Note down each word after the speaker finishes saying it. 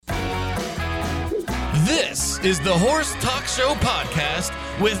This is the Horse Talk Show podcast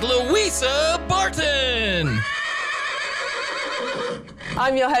with Louisa Barton.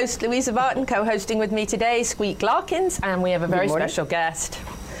 I'm your host, Louisa Barton. Co-hosting with me today, Squeak Larkins, and we have a very special guest.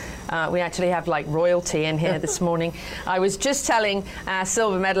 We actually have like royalty in here this morning. I was just telling our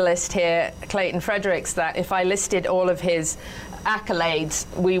silver medalist here, Clayton Fredericks, that if I listed all of his accolades,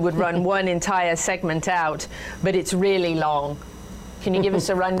 we would run one entire segment out, but it's really long. Can you give us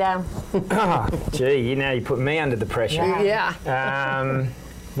a rundown? Gee, you put me under the pressure. Yeah.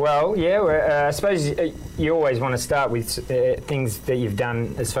 Well, yeah, I suppose you always want to start with things that you've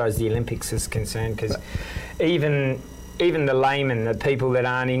done as far as the Olympics is concerned, because even the layman, the people that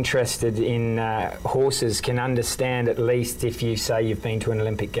aren't interested in horses, can understand at least if you say you've been to an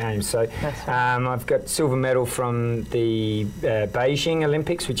Olympic Games. So I've got silver medal from the Beijing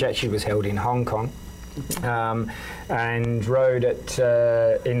Olympics, which actually was held in Hong Kong. And rode at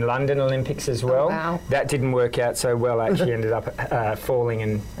in London Olympics as well. Oh, wow. That didn't work out so well. Actually, ended up falling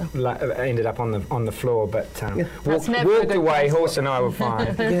and ended up on the floor. But walked away. Horse and I were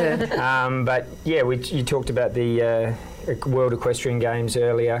fine. But yeah, you talked about the World Equestrian Games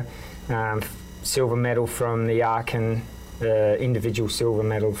earlier. Silver medal from the Aachen, individual silver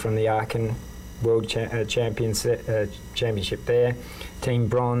medal from the Aachen World Championship there. Team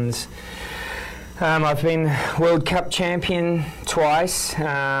bronze. I've been World Cup champion twice.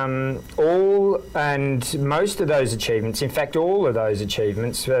 All and most of those achievements, in fact all of those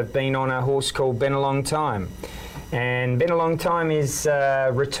achievements, have been on a horse called Been a Long Time. And Been a Long Time is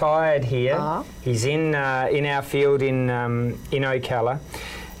retired here. He's in our field in Ocala.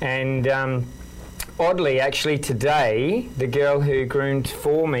 And oddly, actually, today, the girl who groomed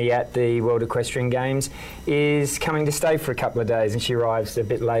for me at the World Equestrian Games is coming to stay for a couple of days, and she arrives a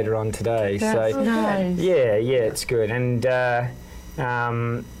bit later on today. That's nice. Yeah, it's good. And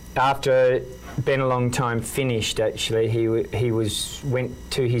after Been a Long Time finished, actually, he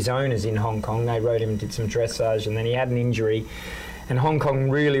went to his owners in Hong Kong. They rode him and did some dressage, and then he had an injury. And Hong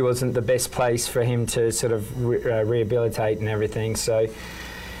Kong really wasn't the best place for him to sort of rehabilitate and everything. So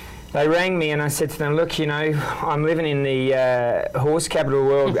they rang me and I said to them, look, I'm living in the horse capital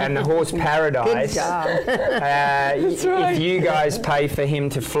world and the horse paradise. If you guys pay for him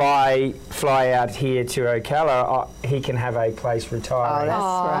to fly out here to Ocala, he can have a place retiring.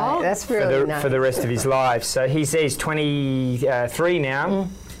 Oh, that's right. That's really nice. For the rest of his life. So he's 23 now.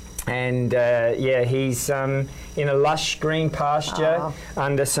 And he's in a lush green pasture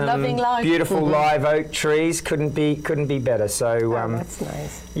under some beautiful live oak trees. Couldn't be better. So that's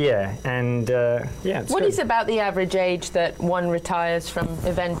nice. Yeah, and it's What good. is about the average age that one retires from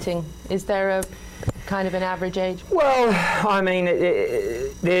eventing? Is there a kind of an average age? Well, I mean,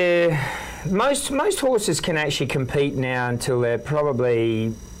 most horses can actually compete now until they're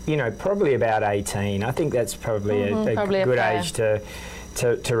probably about 18. I think that's probably a good age to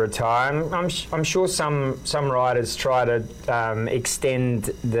retire. I'm sure some riders try to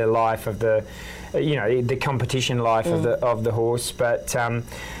extend the life of the competition life of the horse, but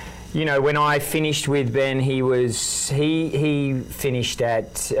when I finished with Ben, he finished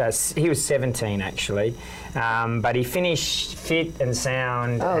at he was 17 actually, but he finished fit and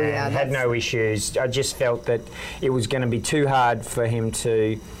sound and had no issues. I just felt that it was going to be too hard for him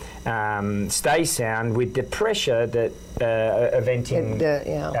to stay sound with the pressure that eventing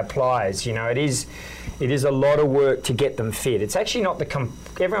applies. It is a lot of work to get them fit. It's actually not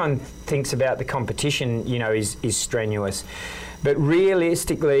everyone thinks about the competition, is strenuous. But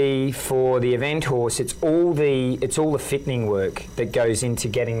realistically, for the event horse, it's all the fitting work that goes into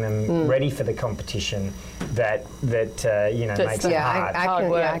getting them ready for the competition that makes it hard.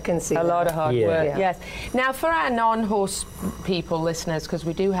 I can see a lot of hard work. Yeah. Yes. Now, for our non-horse people, listeners, because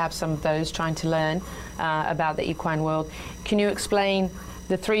we do have some of those trying to learn about the equine world, can you explain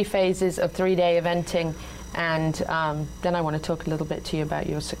the 3 phases of 3-day eventing? And then I want to talk a little bit to you about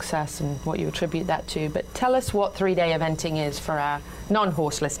your success and what you attribute that to. But tell us what 3-day eventing is for our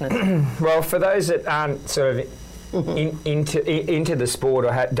non-horse listeners. Well, for those that aren't sort of into the sport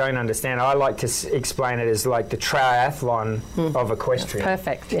or don't understand, I like to explain it as like the triathlon of equestrian.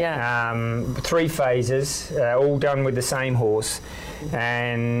 Perfect, yeah. 3 phases, all done with the same horse.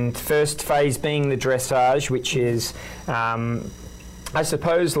 And first phase being the dressage, which is I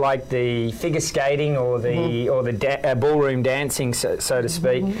suppose like the figure skating or the ballroom dancing, so to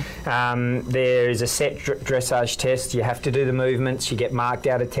speak. There is a set dressage test. You have to do the movements. You get marked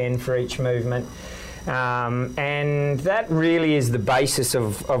out of 10 for each movement. And that really is the basis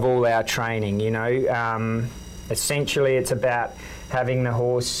of all our training, Essentially, it's about having the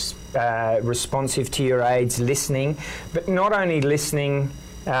horse responsive to your aids, listening, but not only listening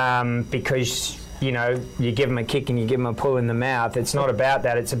because you give them a kick and you give them a pull in the mouth. It's not about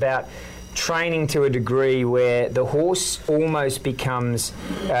that. It's about training to a degree where the horse almost becomes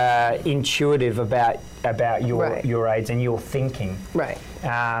intuitive about your aids and your thinking. Right.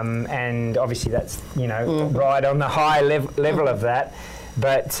 And obviously that's right on the high level of that.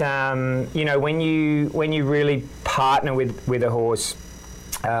 But when you really partner with a horse,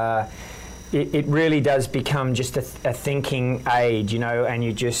 it really does become just a thinking aid, and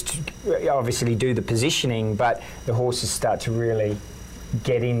you just obviously do the positioning, but the horses start to really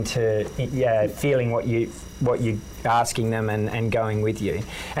get into feeling what you're asking them and going with you,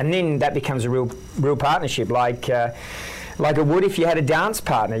 and then that becomes a real partnership, like it would if you had a dance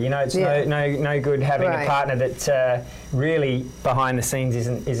partner. It's no good having a partner that really behind the scenes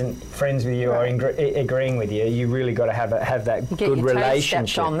isn't friends with you or agreeing with you. You really got to have that good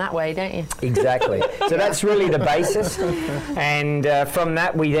relationship. Stepped on that way, don't you? Exactly. So that's really the basis, and from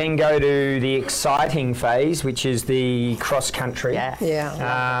that we then go to the exciting phase, which is the cross country.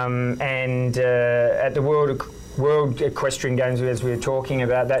 And at the World Equestrian Games, as we were talking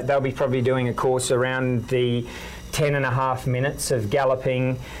about, that they'll be probably doing a course around the 10.5 minutes of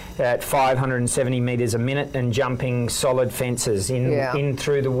galloping at 570 metres a minute and jumping solid fences in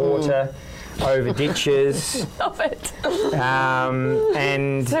through the water, over ditches. Love it.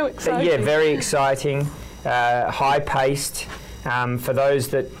 And so exciting. Very exciting, high-paced. For those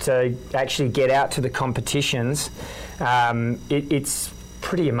that actually get out to the competitions, it's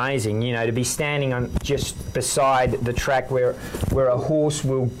pretty amazing, to be standing on just beside the track where a horse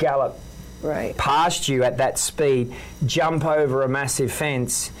will gallop past you at that speed, jump over a massive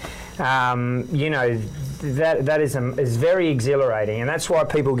fence. That is very exhilarating, and that's why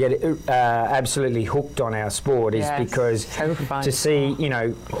people get absolutely hooked on our sport. Is because to see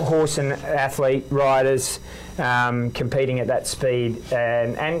horse and athlete riders competing at that speed,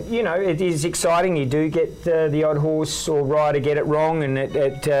 and it is exciting. You do get the odd horse or rider get it wrong, and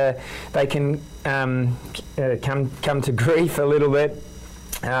they can come to grief a little bit.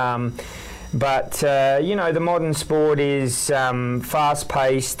 But the modern sport is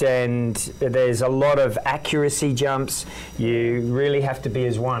fast-paced, and there's a lot of accuracy jumps. You really have to be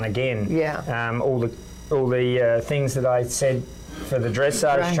as one again. All the things that I said for the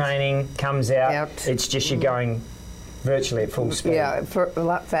dressage training comes out. It's just you're going virtually at full speed. For a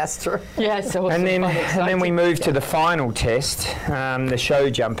lot faster. And then we move to the final test, the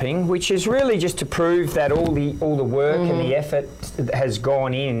show jumping, which is really just to prove that all the work and the effort has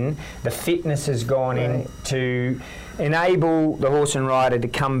gone in, the fitness has gone in to enable the horse and rider to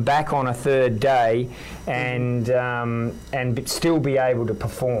come back on a third day and still be able to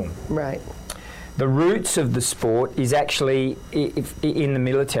perform. The roots of the sport is actually in the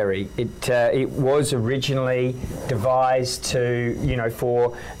military. It was originally devised to,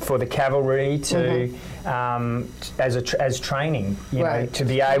 for the cavalry to as training, to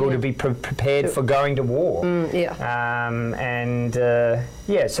be able to be prepared for going to war.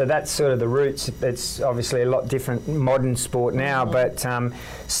 So that's sort of the roots. It's obviously a lot different modern sport now, but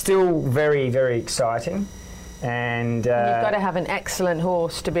still very, very exciting. And you've got to have an excellent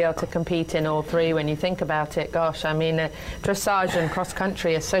horse to be able to compete in all three when you think about it. Gosh, I mean, dressage and cross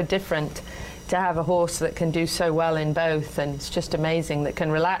country are so different. To have a horse that can do so well in both, and it's just amazing, that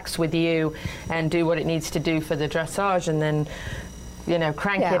can relax with you and do what it needs to do for the dressage, and then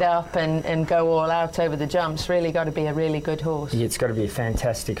crank it up and go all out over the jumps. Really got to be a really good horse. It's got to be a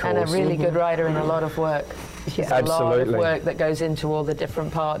fantastic horse. And a really good rider, and a lot of work. Absolutely. A lot of work that goes into all the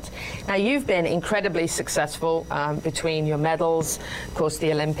different parts. Now, you've been incredibly successful between your medals, of course,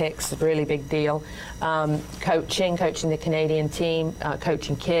 the Olympics, a really big deal, coaching the Canadian team,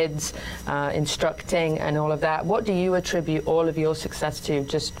 coaching kids, instructing, and all of that. What do you attribute all of your success to?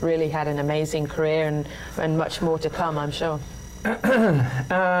 Just really had an amazing career and much more to come, I'm sure.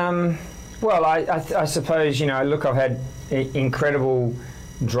 Well, I suppose, look, I've had incredible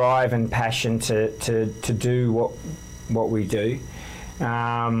drive and passion to do what we do,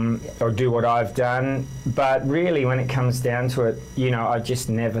 or do what I've done. But really, when it comes down to it, I just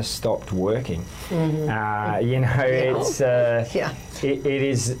never stopped working. It's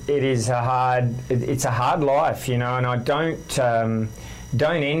it is a hard life, and I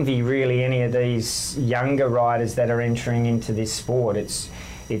don't envy really any of these younger riders that are entering into this sport. It's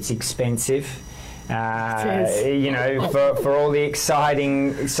expensive. For all the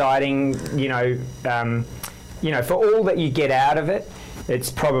exciting, for all that you get out of it, it's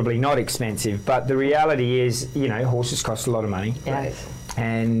probably not expensive. But the reality is, horses cost a lot of money.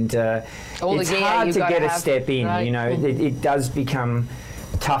 And it's hard to get a step in. It does become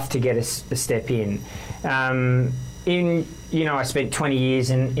tough to get a step in. I spent 20 years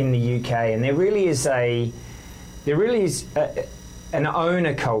in the UK, and there really is an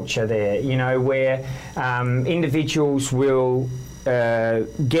owner culture there, where individuals will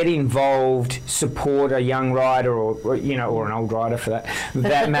get involved, support a young rider or an old rider for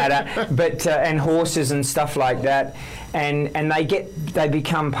that matter, but and horses and stuff like that, and they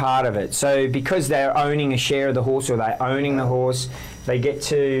become part of it. So because they're owning a share of the horse, or they're owning the horse, they get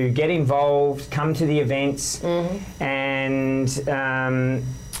to get involved, come to the events, and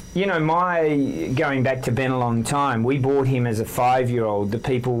going back to Ben a long time, we bought him as a 5-year-old. The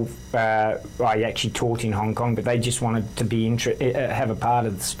people I actually taught in Hong Kong, but they just wanted to be have a part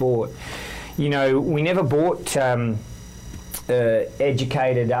of the sport. We never bought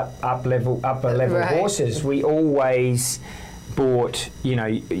educated upper level horses. We always bought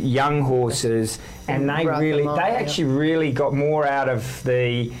young horses, and they actually really got more out of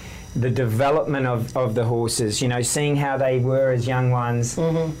the development of the horses, seeing how they were as young ones,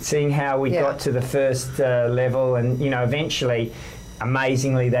 seeing how we got to the first level, and eventually,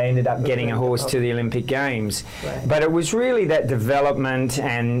 amazingly, they ended up getting a horse to the Olympic Games. Right. But it was really that development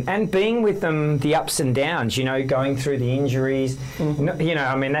and being with them, the ups and downs, going through the injuries.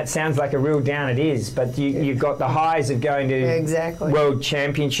 That sounds like a real down. It is, but you've got the highs of going to world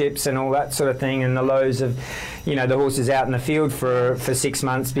championships and all that sort of thing, and the lows of, the horses out in the field for 6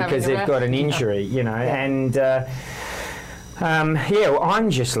 months because they've got an injury, and...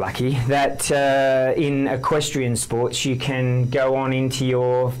 I'm just lucky that in equestrian sports you can go on into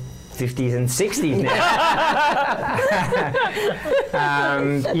your 50s and 60s now.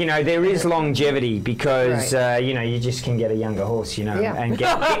 There is longevity because you just can get a younger horse, and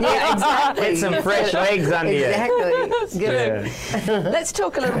get some fresh legs under you. Good. Let's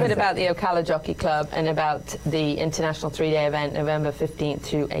talk a little bit about the Ocala Jockey Club and about the international 3-day event, November 15th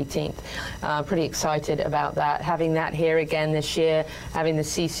to 18th. Pretty excited about that. Having that here again this year, having the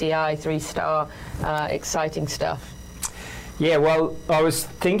CCI 3-star, exciting stuff. Yeah, well, I was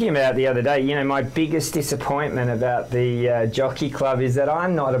thinking about it the other day. My biggest disappointment about the Jockey Club is that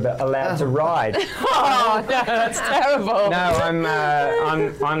I'm not allowed to ride. Oh no, that's terrible.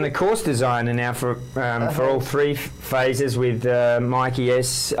 No, I'm the course designer now for all 3 phases, with Mikey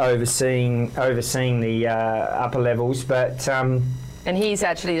S overseeing the upper levels, but. And he's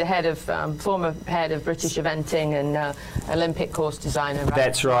actually the former head of British eventing and Olympic course designer. Right?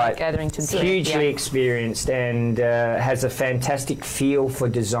 That's right. Etherington Hugely experienced and has a fantastic feel for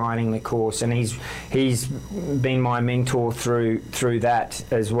designing the course, and he's been my mentor through that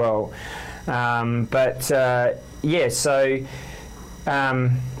as well. The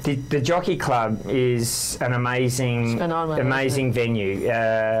Jockey Club is an amazing venue.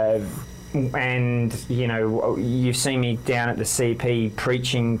 And you've seen me down at the CP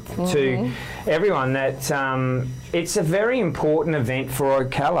preaching to everyone that it's a very important event for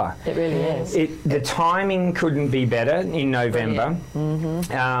Ocala. It really is. The timing couldn't be better in November.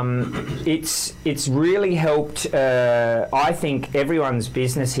 It's really helped, I think, everyone's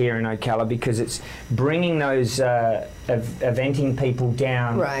business here in Ocala, because it's bringing those eventing people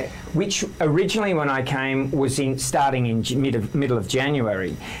down, which originally when I came was starting in middle of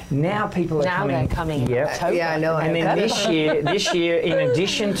January. Now people are coming. Yeah, I know. And then this year, in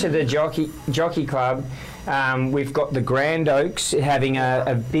addition to the Jockey Club, we've got the Grand Oaks having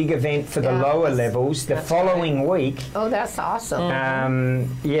a big event for the lower levels the following week. Oh, that's awesome. Down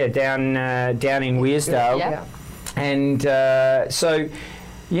in Wearsdale. Yeah. And so,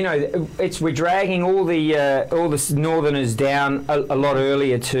 we're dragging all the northerners down a lot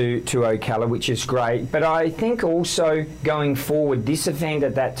earlier to Ocala, which is great. But I think also going forward, this event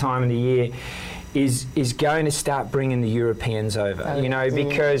at that time of the year is going to start bringing the Europeans over.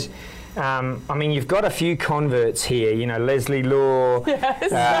 Because. You've got a few converts here, Leslie Law, yes,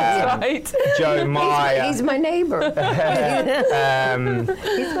 that's right. Joe Meyer. He's my neighbour.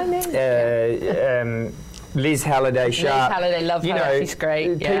 He's my neighbour. Liz Halliday-Sharp. Liz Halliday, love her, she's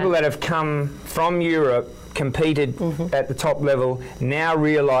great. People that have come from Europe, competed at the top level, now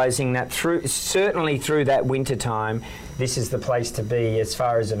realising that certainly through that winter time, this is the place to be as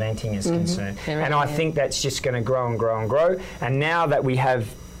far as eventing is concerned. And I think that's just going to grow and grow and grow. And now that we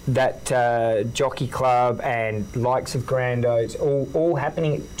have that Jockey Club and likes of Grand Oaks all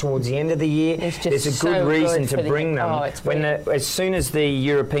happening towards the end of the year, there's a good reason to bring them as soon as the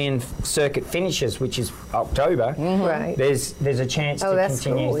European circuit finishes, which is October. There's a chance to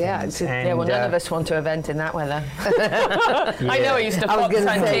continue. Cool. None of us want to event in that weather. I know I used to fox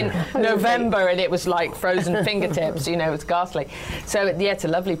hunt in November and it was like frozen fingertips, it's ghastly. So it's a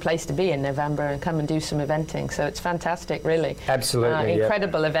lovely place to be in November and come and do some eventing. So it's fantastic, really. Absolutely.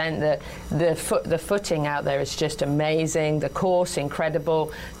 Incredible event. The footing out there is just amazing. The course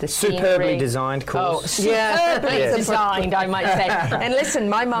incredible. The superbly designed course. Oh, superbly designed, I might say. And listen,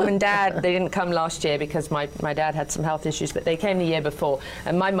 my mum and dad, they didn't come last year because my dad had some health issues, but they came the year before.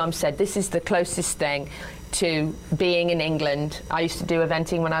 And my mum said this is the closest thing to being in England. I used to do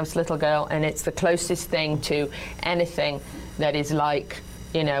eventing when I was a little girl, and it's the closest thing to anything that is like,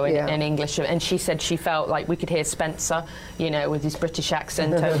 you know, in English. And she said she felt like we could hear Spencer, you know, with his British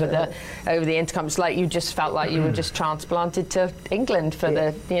accent over the intercom. It's like you just felt like you were just transplanted to England for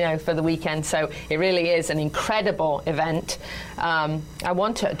the weekend. So it really is an incredible event. I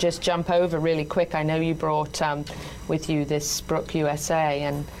want to just jump over really quick. I know you brought with you this Brook USA,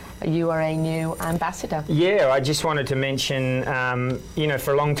 and you are a new ambassador. Yeah, I just wanted to mention, you know,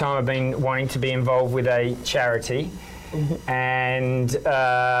 for a long time I've been wanting to be involved with a charity. And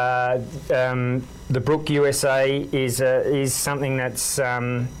the Brook USA is something that's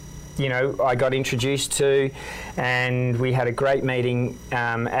you know, I got introduced to, and we had a great meeting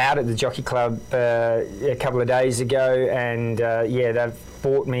out at the Jockey Club a couple of days ago, and they've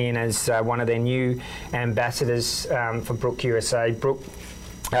brought me in as one of their new ambassadors for Brook USA. Brook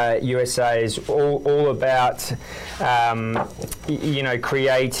USA is all about, you know,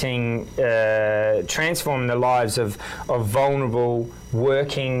 creating, transforming the lives of vulnerable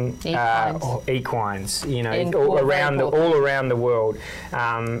working equines, you know, all around the world,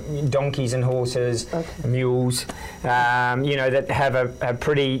 donkeys and horses, mules, you know, that have a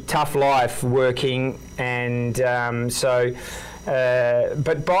pretty tough life working, and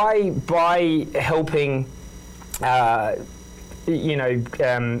but by helping. You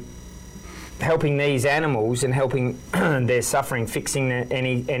know, helping these animals and helping their suffering, fixing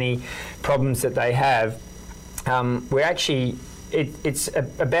any problems that they have. We're actually, it's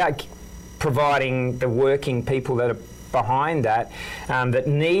about providing the working people that are behind that, that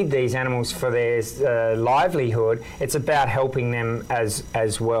need these animals for their livelihood. It's about helping them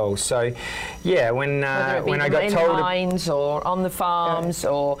as well. So, yeah, when I got told, in mines or on the farms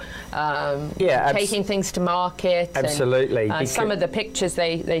or taking things to market. Absolutely. And, some of the pictures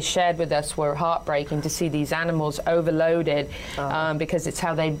they shared with us were heartbreaking to see these animals overloaded because it's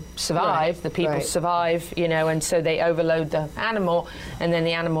how they survive. Right. The people survive, you know, and so they overload the animal, and then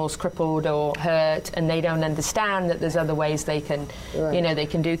the animal's crippled or hurt, and they don't understand that there's other ways they can, you know, they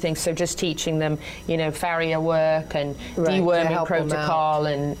can do things. So just teaching them, you know, farrier work and deworming protocol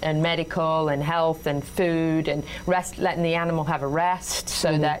and medical and health and food and rest, letting the animal have a rest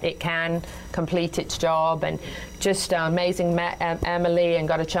so that it can complete its job. And just amazing. Met Emily and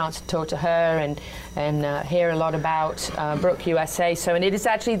got a chance to talk to her and hear a lot about Brook USA. So, and it is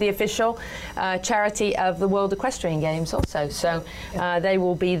actually the official charity of the World Equestrian Games also. So they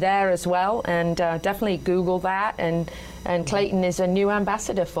will be there as well, and definitely Google that. And Clayton is a new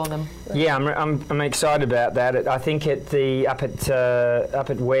ambassador for them. Yeah, I'm excited about that. I think up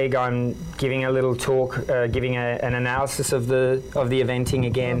at WEG, I'm giving a little talk, giving an analysis of the eventing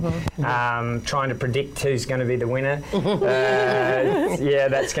again, trying to predict who's going to be the winner. Yeah,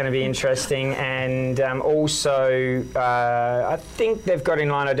 that's going to be interesting. And also, I think they've got in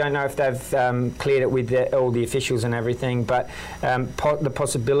line. I don't know if they've cleared it with all the officials and everything, but the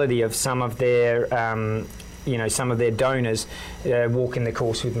possibility of some of their some of their donors walking the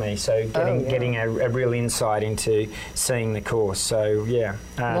course with me, so getting a real insight into seeing the course. So yeah,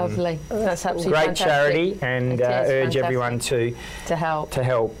 lovely. That's absolutely great fantastic. Charity, and urge everyone to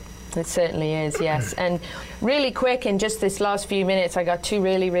help. It certainly is, yes. And really quick, in just this last few minutes, I got two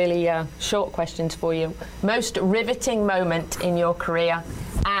really, really short questions for you. Most riveting moment in your career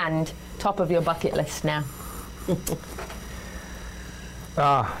and top of your bucket list now.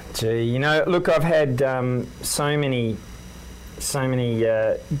 Oh, gee, you know, look, I've had so many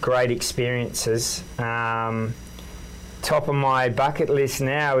great experiences. Top of my bucket list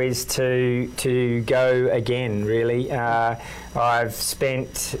now is to go again, really. I've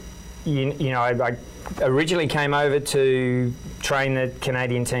spent, I originally came over to train the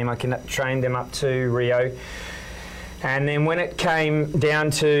Canadian team. I trained them up to Rio. And then when it came down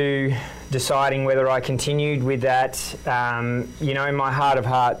to deciding whether I continued with that, in my heart of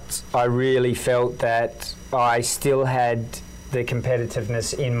hearts, I really felt that I still had the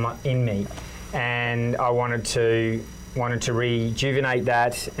competitiveness in me, and I wanted to rejuvenate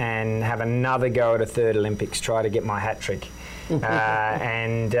that and have another go at a third Olympics, try to get my hat trick.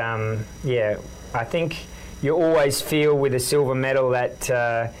 I think you always feel with a silver medal that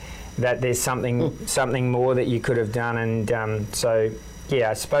there's something more that you could have done, and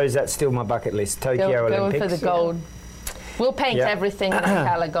I suppose that's still my bucket list. Tokyo Olympics. Going for the gold. We'll paint everything in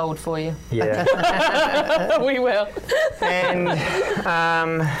Ocala gold for you. Yeah. We will. And,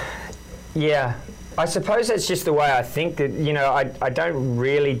 I suppose that's just the way I think. That I don't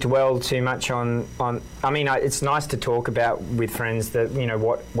really dwell too much on. I mean, it's nice to talk about with friends that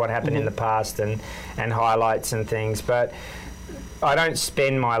what happened in the past and highlights and things, but I don't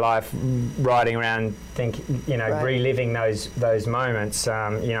spend my life riding around reliving those moments.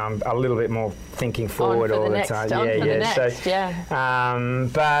 I'm a little bit more thinking forward all the time.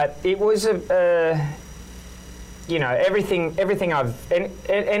 But it was everything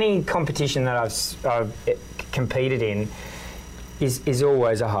any competition that I've competed in is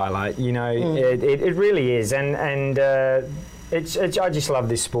always a highlight. It really is, and I just love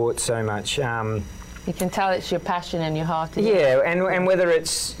this sport so much. You can tell it's your passion and your heart. And whether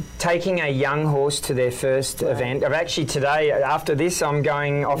it's taking a young horse to their first event. I've actually today, after this, I'm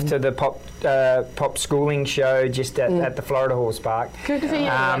going off to the pop schooling show just at the Florida Horse Park. Good for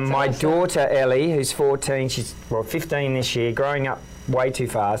you. My daughter Ellie, who's 14, she's 15 this year, growing up way too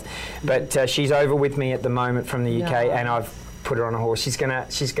fast, but she's over with me at the moment from the UK, and I've put her on a horse. She's gonna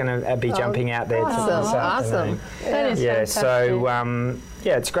be jumping out there. Awesome. That is fantastic. So.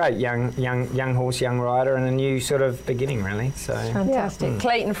 It's great. Young horse, young rider, and a new sort of beginning, really. So fantastic.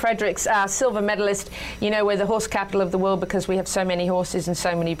 Clayton Fredericks, silver medalist. We're the horse capital of the world because we have so many horses and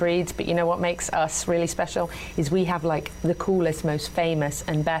so many breeds. But what makes us really special is we have the coolest, most famous,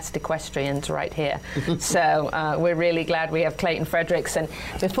 and best equestrians right here. So we're really glad we have Clayton Fredericks. And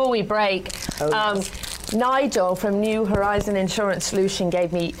before we break, Nigel from New Horizon Insurance Solution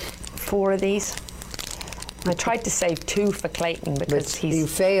gave me 4 of these. I tried to save 2 for Clayton because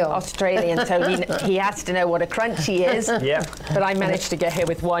he's Australian, so he has to know what a crunchy is. Yeah. But I managed to get here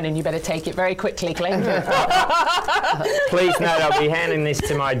with 1, and you better take it very quickly, Clayton. Please note, I'll be handing this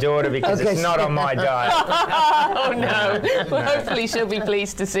to my daughter because it's not on my diet. Oh no! Well, hopefully she'll be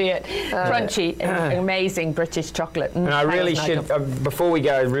pleased to see it. Crunchy, amazing British chocolate. And I really should, before we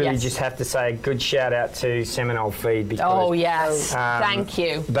go, just have to say a good shout out to Seminole Feed because thank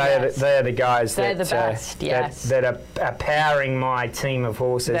you. They're the guys they're the best. That are powering my team of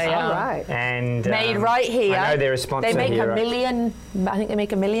horses. They are. Right. And made right here. I know they're a sponsor here. They make here. I think they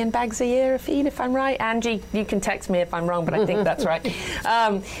make 1 million bags a year of feed, if I'm right. Angie, you can text me if I'm wrong, but I think that's right.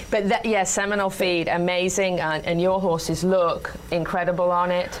 Seminole Feed, amazing. And your horses look incredible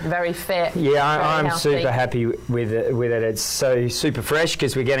on it, very fit. Yeah, I'm healthy. super happy with it. It's so super fresh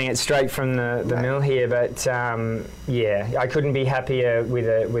because we're getting it straight from the mill here. But I couldn't be happier with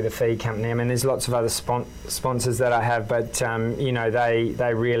a feed company. I mean, there's lots of other sponsors that I have, but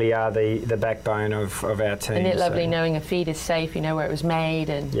they really are the backbone of our team. Isn't it lovely knowing a feed is safe, you know where it was made,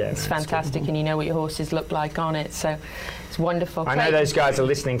 and it's fantastic, and you know what your horses look like on it, so it's wonderful. I know those guys are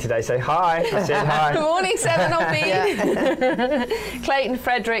listening today, say hi. I said hi. Good morning, Seminole Feed. Clayton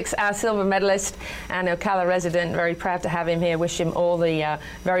Fredericks, our silver medalist and Ocala resident, very proud to have him here. Wish him all the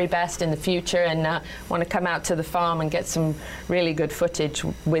very best in the future, and want to come out to the farm and get some really good footage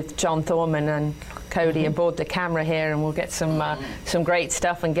with John Thorman and Cody aboard the camera here, and we'll get some great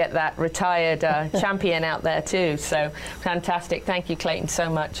stuff and get that retired champion out there too. So fantastic! Thank you, Clayton, so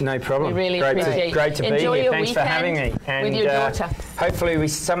much. No problem. We really appreciate it. Great to be here. Thanks for having me. And with your daughter. Hopefully,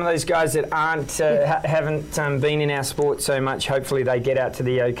 some of those guys that haven't been in our sport so much, hopefully they get out to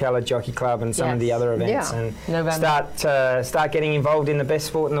the Ocala Jockey Club and some of the other events and start getting involved in the best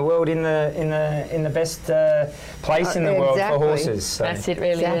sport in the world, in the best place in the world for horses. So. That's it,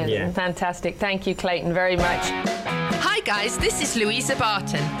 really is. Yeah. Fantastic. Thank you, Clayton, very much. Hi guys, this is Louisa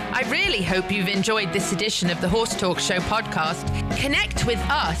Barton. I really hope you've enjoyed this edition of the Horse Talk Show podcast. Connect with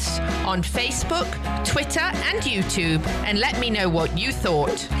us on Facebook, Twitter and YouTube and let me know what you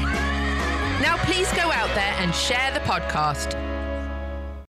thought. Now please go out there and share the podcast.